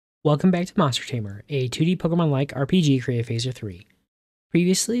Welcome back to Monster Tamer, a 2D Pokemon-like RPG created Phaser 3.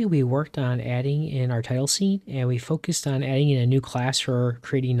 Previously, we worked on adding in our title scene, and we focused on adding in a new class for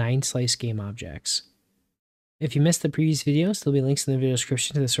creating 9 slice game objects. If you missed the previous videos, there'll be links in the video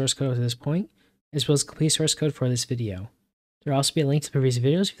description to the source code to this point, as well as complete source code for this video. There'll also be a link to the previous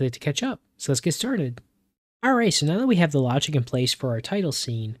videos if you'd like to catch up. So let's get started. Alright, so now that we have the logic in place for our title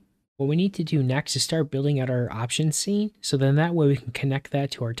scene, what we need to do next is start building out our options scene, so then that way we can connect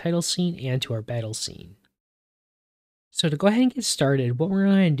that to our title scene and to our battle scene. So to go ahead and get started, what we're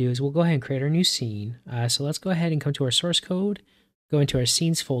going to do is we'll go ahead and create our new scene. So let's go ahead and come to our source code, go into our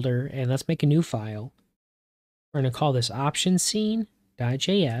scenes folder, and let's make a new file. We're going to call this options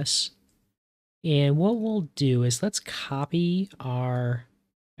scene.js. And what we'll do is let's copy our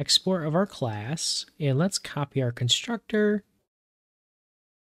export of our class, and let's copy our constructor.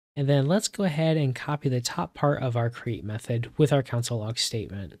 And then let's go ahead and copy the top part of our create method with our console log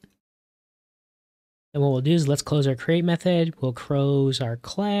statement. And what we'll do is let's close our create method, we'll close our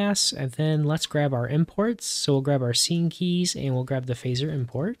class, and then let's grab our imports. So we'll grab our scene keys and we'll grab the phaser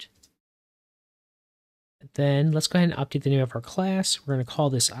import. Then let's go ahead and update the name of our class. We're going to call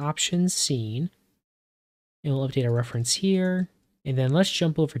this options scene. And we'll update our reference here. And then let's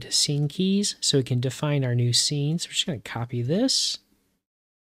jump over to scene keys so we can define our new scene. So we're just going to copy this.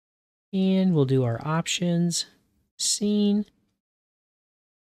 And we'll do our options scene,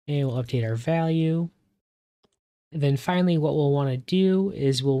 and we'll update our value. And then finally, what we'll want to do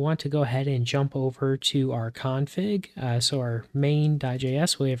is we'll want to go ahead and jump over to our config. So our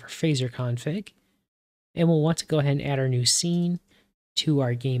main.js, we have our phaser config, and we'll want to go ahead and add our new scene to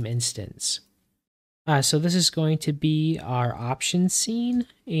our game instance. So this is going to be our options scene,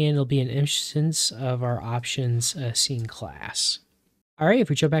 and it'll be an instance of our options scene class. Alright,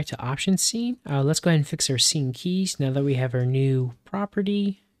 if we jump back to options scene, let's go ahead and fix our scene keys now that we have our new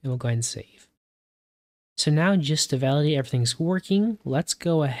property, and we'll go ahead and save. So now just to validate everything's working, let's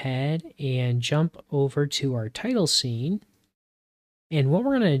go ahead and jump over to our title scene. And what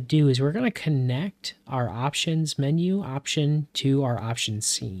we're going to do is we're going to connect our options menu option to our options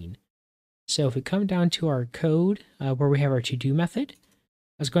scene. So if we come down to our code where we have our to-do method,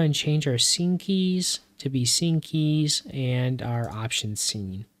 let's go ahead and change our scene keys to be scene keys and our options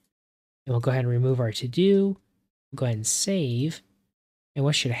scene. And we'll go ahead and remove our to-do, we'll go ahead and save. And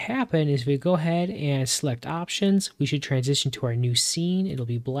what should happen is we go ahead and select options, we should transition to our new scene. It'll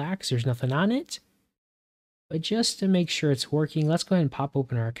be black because there's nothing on it. But just to make sure it's working, let's go ahead and pop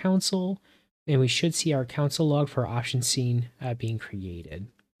open our console, and we should see our console log for our options scene being created.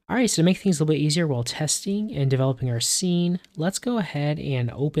 Alright, so to make things a little bit easier while testing and developing our scene, let's go ahead and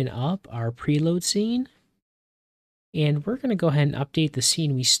open up our preload scene. And we're going to go ahead and update the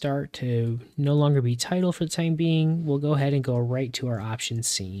scene we start to no longer be title for the time being. We'll go ahead and go right to our options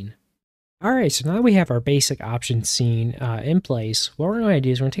scene. Alright, so now that we have our basic options scene in place, what we're going to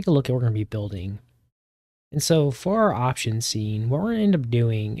do is we're going to take a look at what we're going to be building. And so for our options scene, what we're going to end up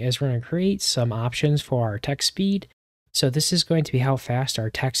doing is we're going to create some options for our text speed. So this is going to be how fast our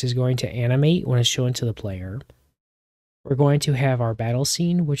text is going to animate when it's shown to the player. We're going to have our battle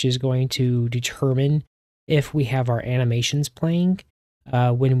scene, which is going to determine if we have our animations playing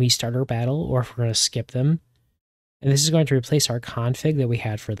when we start our battle, or if we're going to skip them. And this is going to replace our config that we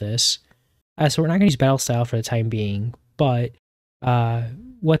had for this. So we're not going to use battle style for the time being, but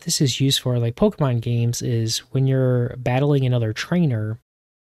what this is used for, like Pokemon games, is when you're battling another trainer,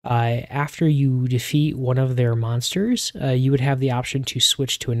 after you defeat one of their monsters, you would have the option to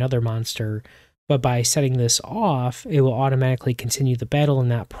switch to another monster, but by setting this off, it will automatically continue the battle and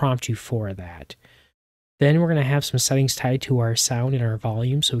not prompt you for that. Then we're going to have some settings tied to our sound and our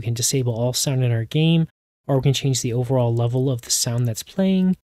volume, so we can disable all sound in our game, or we can change the overall level of the sound that's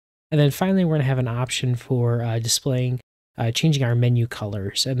playing. And then finally, we're going to have an option for changing our menu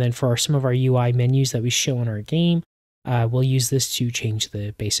colors. And then for some of our UI menus that we show in our game, we'll use this to change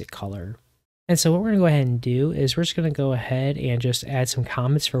the basic color. And so what we're going to go ahead and do is we're just going to go ahead and just add some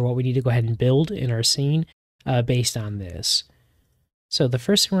comments for what we need to go ahead and build in our scene based on this. So the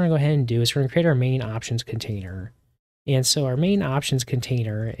first thing we're going to go ahead and do is we're going to create our main options container. And so our main options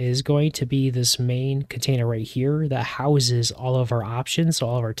container is going to be this main container right here that houses all of our options, so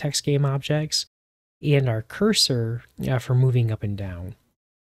all of our text game objects, and our cursor for moving up and down.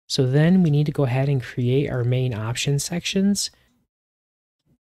 So then we need to go ahead and create our main option sections.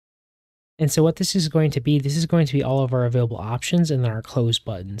 And so what this is going to be all of our available options and then our close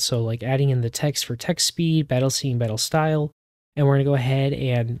button. So like adding in the text for text speed, battle scene, battle style, and we're going to go ahead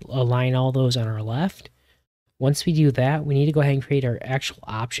and align all those on our left. Once we do that, we need to go ahead and create our actual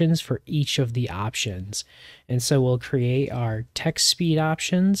options for each of the options. And so we'll create our text speed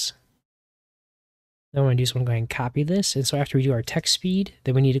options. Then what I'm going to do is I'm going to go ahead and copy this. And so after we do our text speed,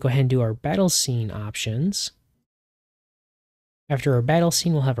 then we need to go ahead and do our battle scene options. After our battle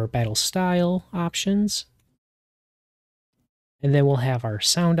scene, we'll have our battle style options. And then we'll have our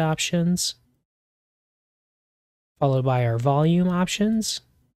sound options, followed by our volume options.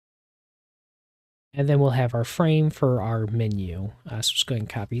 And then we'll have our frame for our menu. So just go ahead and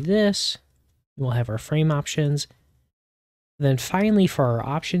copy this. We'll have our frame options. Then finally for our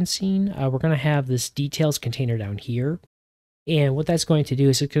option scene, we're going to have this details container down here. And what that's going to do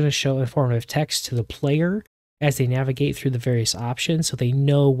is it's going to show informative text to the player as they navigate through the various options so they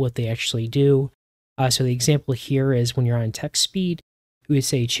know what they actually do. So the example here is when you're on text speed, we would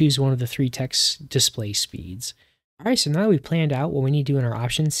say choose one of the 3 text display speeds. All right, so now that we've planned out what we need to do in our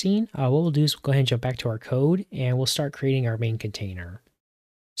options scene, what we'll do is we'll go ahead and jump back to our code and we'll start creating our main container.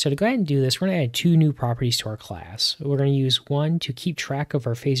 So to go ahead and do this, we're going to add 2 new properties to our class. We're going to use one to keep track of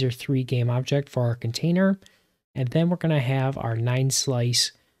our Phaser 3 game object for our container, and then we're going to have our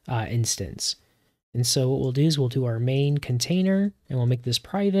 9slice instance. And so what we'll do is we'll do our main container, and we'll make this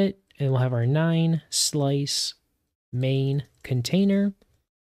private, and we'll have our 9slice main container.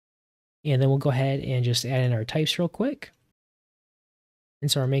 And then we'll go ahead and just add in our types real quick. And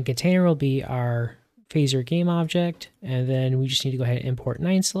so our main container will be our Phaser game object, and then we just need to go ahead and import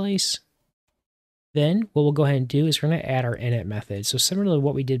 9slice. Then what we'll go ahead and do is we're going to add our init method. So similar to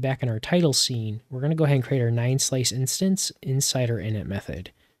what we did back in our title scene, we're going to go ahead and create our 9slice instance inside our init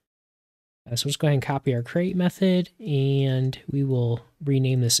method. So let's go ahead and copy our create method, and we will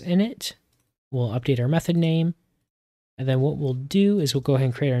rename this init. We'll update our method name. And then what we'll do is we'll go ahead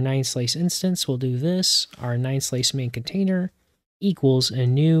and create our 9slice instance. We'll do this, our 9slice main container equals a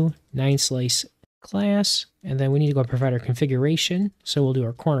new 9slice class. And then we need to go provide our configuration. So we'll do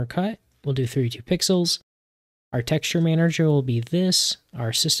our corner cut. We'll do 32 pixels. Our texture manager will be this,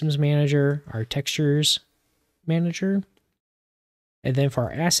 our systems manager, our textures manager. And then for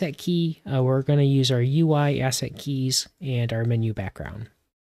our asset key, we're going to use our UI asset keys and our menu background.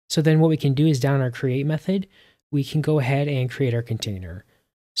 So then what we can do is down our create method, we can go ahead and create our container.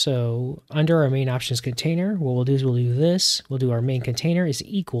 So under our main options container, what we'll do is we'll do this. We'll do our main container is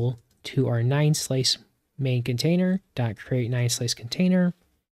equal to our 9slice main container dot create 9slice container.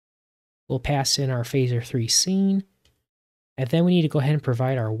 We'll pass in our Phaser 3 scene. And then we need to go ahead and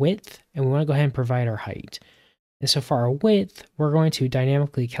provide our width, and we want to go ahead and provide our height. And so for our width, we're going to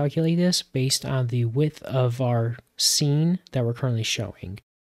dynamically calculate this based on the width of our scene that we're currently showing.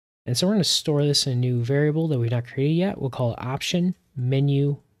 And so we're going to store this in a new variable that we've not created yet. We'll call it option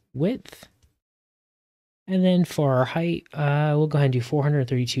menu width. And then for our height, we'll go ahead and do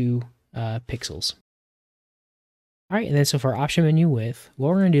 432 pixels. All right, and then so for our option menu width, what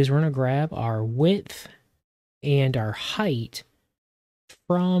we're going to do is we're going to grab our width and our height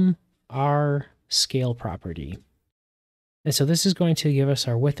from our scale property. And so this is going to give us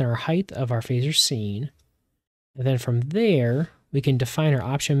our width and our height of our Phaser scene. And then from there, we can define our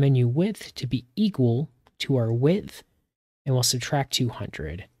option menu width to be equal to our width, and we'll subtract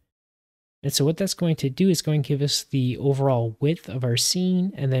 200. And so what that's going to do is going to give us the overall width of our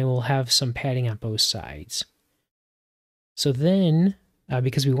scene, and then we'll have some padding on both sides. So then,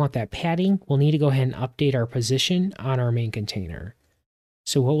 because we want that padding, we'll need to go ahead and update our position on our main container.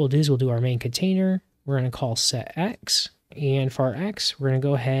 So what we'll do is we'll do our main container. We're going to call set x, and for our x, we're going to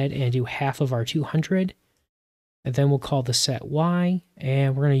go ahead and do half of our 200. And then we'll call the set y,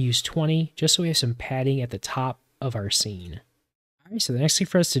 and we're going to use 20 just so we have some padding at the top of our scene. All right, so the next thing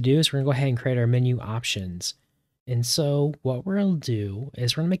for us to do is we're going to go ahead and create our menu options. And so what we're going to do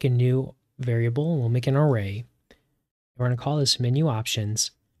is we're going to make a new variable, and we'll make an array. We're going to call this menu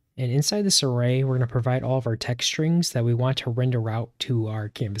options. And inside this array, we're going to provide all of our text strings that we want to render out to our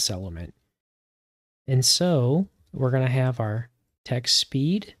canvas element. And so we're going to have our text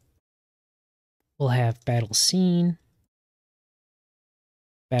speed. We'll have battle scene,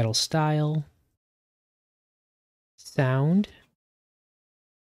 battle style, sound,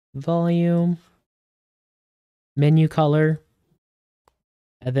 volume, menu color,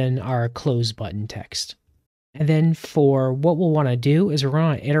 and then our close button text. And then for what we'll want to do is we're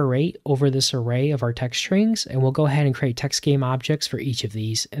going to iterate over this array of our text strings, and we'll go ahead and create text game objects for each of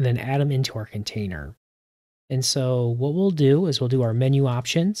these and then add them into our container. And so what we'll do is we'll do our menu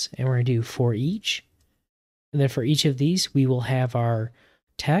options, and we're going to do for each. And then for each of these, we will have our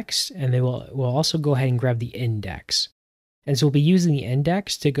text, and then we'll also go ahead and grab the index. And so we'll be using the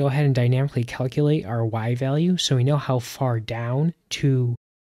index to go ahead and dynamically calculate our y value so we know how far down to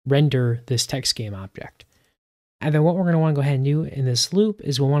render this text game object. And then what we're going to want to go ahead and do in this loop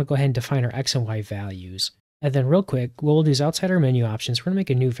is we'll want to go ahead and define our X and Y values. And then real quick, what we'll do is outside our menu options, we're going to make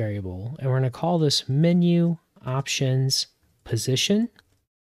a new variable, and we're going to call this menu options position.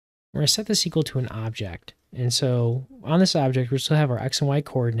 We're going to set this equal to an object. And so on this object, we still have our X and Y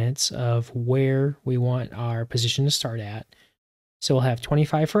coordinates of where we want our position to start at. So we'll have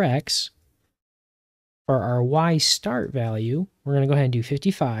 25 for X. For our Y start value, we're going to go ahead and do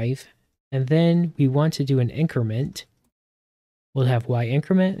 55. And then we want to do an increment. We'll have Y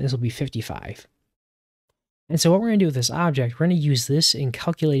increment, and this will be 55. And so what we're going to do with this object, we're going to use this in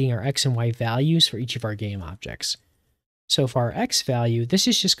calculating our X and Y values for each of our game objects. So for our X value, this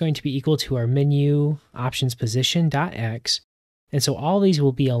is just going to be equal to our menu options position.x. And so all these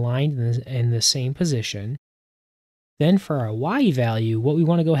will be aligned in the same position. Then for our Y value, what we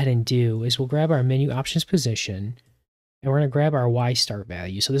want to go ahead and do is we'll grab our menu options position, and we're going to grab our Y start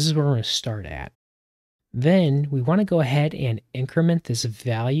value. So this is where we're going to start at. Then we want to go ahead and increment this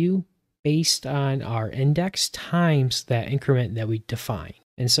value based on our index times that increment that we define.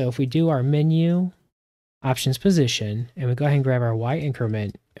 And so if we do our menu options position, and we go ahead and grab our Y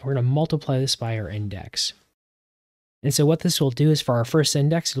increment, and we're going to multiply this by our index. And so what this will do is for our first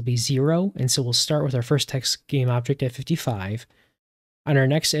index, it'll be 0. And so we'll start with our first text game object at 55. On our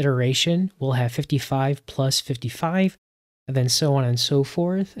next iteration, we'll have 55 plus 55, and then so on and so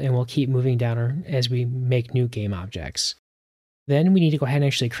forth. And we'll keep moving down as we make new game objects. Then we need to go ahead and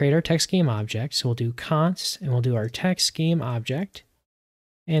actually create our text game object. So we'll do const, and we'll do our text game object.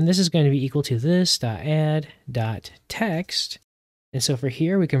 And this is going to be equal to this.add.text. And so for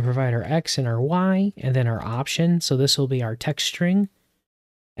here, we can provide our X and our Y, and then our option. So this will be our text string.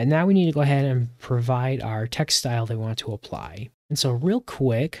 And now we need to go ahead and provide our text style that we want to apply. And so real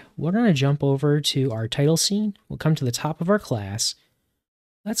quick, we're going to jump over to our title scene. We'll come to the top of our class.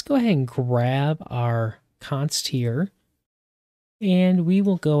 Let's go ahead and grab our const here. And we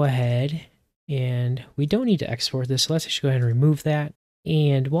will go ahead, and we don't need to export this. So let's actually go ahead and remove that.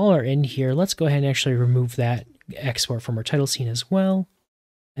 And while we're in here, let's go ahead and actually remove that export from our title scene as well.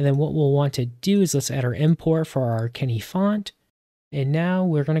 And then what we'll want to do is let's add our import for our Kenny font. And now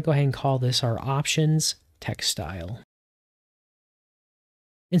we're going to go ahead and call this our options text style.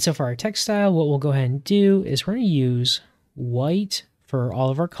 And so for our text style, what we'll go ahead and do is we're going to use white for all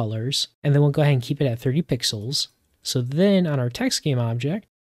of our colors. And then we'll go ahead and keep it at 30 pixels. So then on our text game object,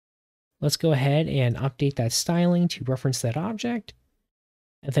 let's go ahead and update that styling to reference that object.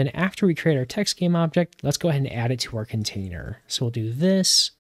 And then after we create our text game object, let's go ahead and add it to our container. So we'll do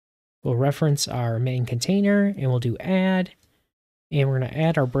this, we'll reference our main container, and we'll do add, and we're going to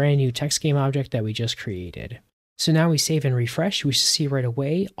add our brand new text game object that we just created. So now we save and refresh, we should see right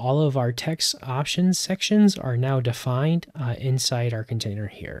away all of our text options sections are now defined inside our container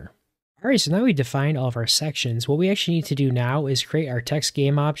here. All right, so now we defined all of our sections. What we actually need to do now is create our text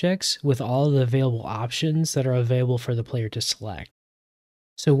game objects with all of the available options that are available for the player to select.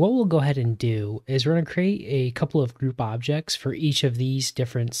 So what we'll go ahead and do is we're going to create a couple of group objects for each of these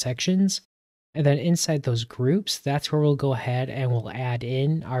different sections. And then inside those groups, that's where we'll go ahead and we'll add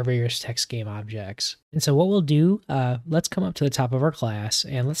in our various text game objects. And so what we'll do, let's come up to the top of our class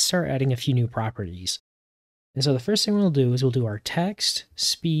and let's start adding a few new properties. And so the first thing we'll do is we'll do our text,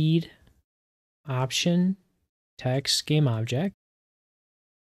 speed, option, text game object,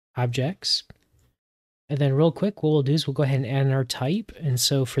 objects. And then real quick, what we'll do is we'll go ahead and add in our type. And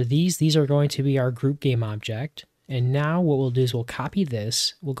so for these are going to be our group game object. And now what we'll do is we'll copy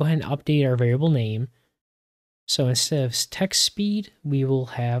this. We'll go ahead and update our variable name. So instead of text speed, we will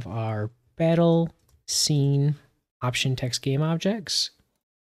have our battle scene option text game objects.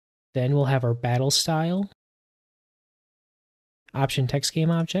 Then we'll have our battle style option text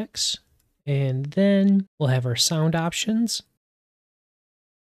game objects. And then we'll have our sound options.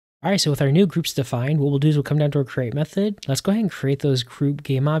 All right, so with our new groups defined, what we'll do is we'll come down to our create method. Let's go ahead and create those group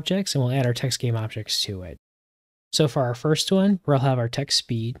game objects, and we'll add our text game objects to it. So for our first one, we'll have our text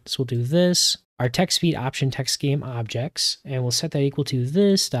speed. So we'll do this, our text speed option text game objects, and we'll set that equal to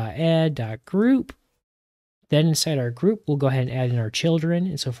this.add.group. Then inside our group, we'll go ahead and add in our children.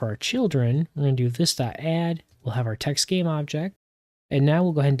 And so for our children, we're going to do this.add. We'll have our text game object. And now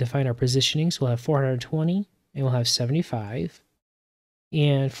we'll go ahead and define our positioning. So we'll have 420, and we'll have 75.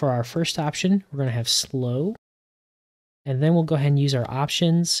 And for our first option, we're going to have slow. And then we'll go ahead and use our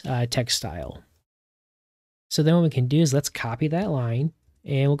options text style. So then what we can do is let's copy that line,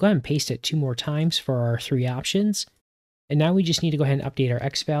 and we'll go ahead and paste it 2 more times for our 3 options. And now we just need to go ahead and update our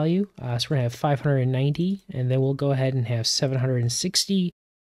X value. So we're going to have 590, and then we'll go ahead and have 760.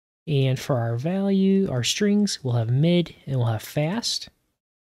 And for our value, our strings, we'll have mid and we'll have fast.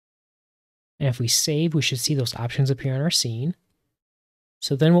 And if we save, we should see those options appear on our scene.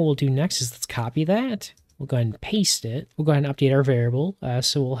 So then what we'll do next is let's copy that. We'll go ahead and paste it. We'll go ahead and update our variable.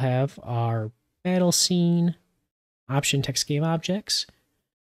 So we'll have our battle scene option text game objects.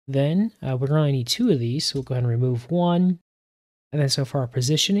 Then we're going to only need 2 of these, so we'll go ahead and remove 1. And then so for our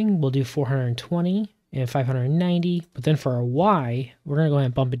positioning, we'll do 420 and 590. But then for our Y, we're going to go ahead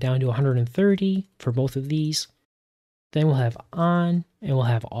and bump it down to 130 for both of these. Then we'll have on and we'll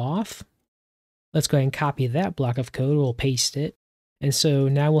have off. Let's go ahead and copy that block of code. We'll paste it. And so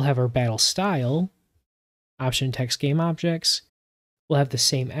now we'll have our battle style, option text game objects. We'll have the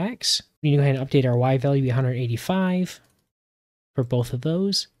same X. We need to go ahead and update our Y value to 185 for both of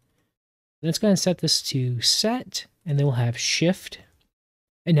those. Let's go ahead and set this to set, and then we'll have shift.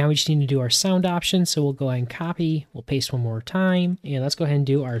 And now we just need to do our sound option. So we'll go ahead and copy, we'll paste one more time, and let's go ahead and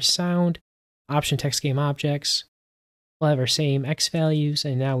do our sound, option text game objects. We'll have our same X values,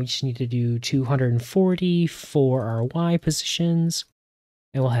 and now we just need to do 240 for our Y positions.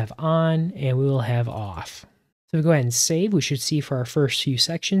 And we'll have on, and we will have off. So we go ahead and save. We should see for our first few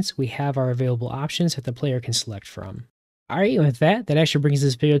sections, we have our available options that the player can select from. All right, and with that actually brings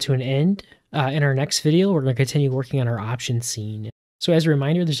this video to an end. In our next video, we're going to continue working on our option scene. So as a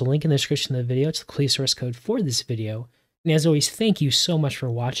reminder, there's a link in the description of the video to the complete source code for this video. And as always, thank you so much for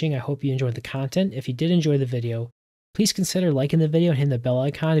watching. I hope you enjoyed the content. If you did enjoy the video, please consider liking the video and hitting the bell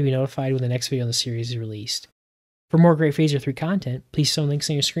icon to be notified when the next video in the series is released. For more great Phaser 3 content, please see the links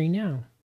on your screen now.